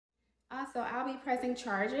Also, I'll be pressing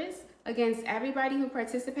charges against everybody who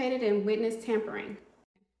participated in witness tampering.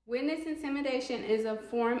 Witness intimidation is a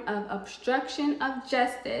form of obstruction of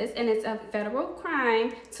justice, and it's a federal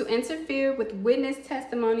crime to interfere with witness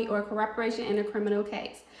testimony or corroboration in a criminal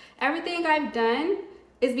case. Everything I've done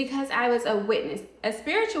is because I was a witness, a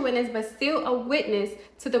spiritual witness, but still a witness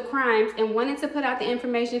to the crimes, and wanted to put out the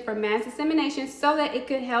information for mass dissemination so that it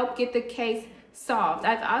could help get the case solved.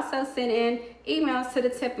 I've also sent in emails to the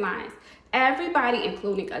tip lines. Everybody,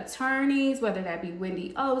 including attorneys, whether that be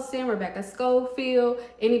Wendy Olson, Rebecca Schofield,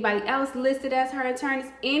 anybody else listed as her attorneys,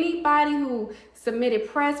 anybody who submitted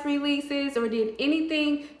press releases or did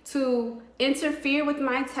anything to interfere with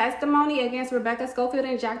my testimony against Rebecca Schofield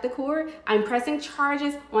and Jack DeCour, I'm pressing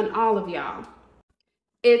charges on all of y'all.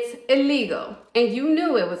 It's illegal, and you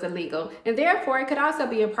knew it was illegal, and therefore it could also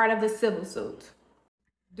be a part of the civil suit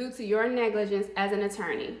due to your negligence as an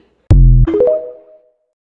attorney.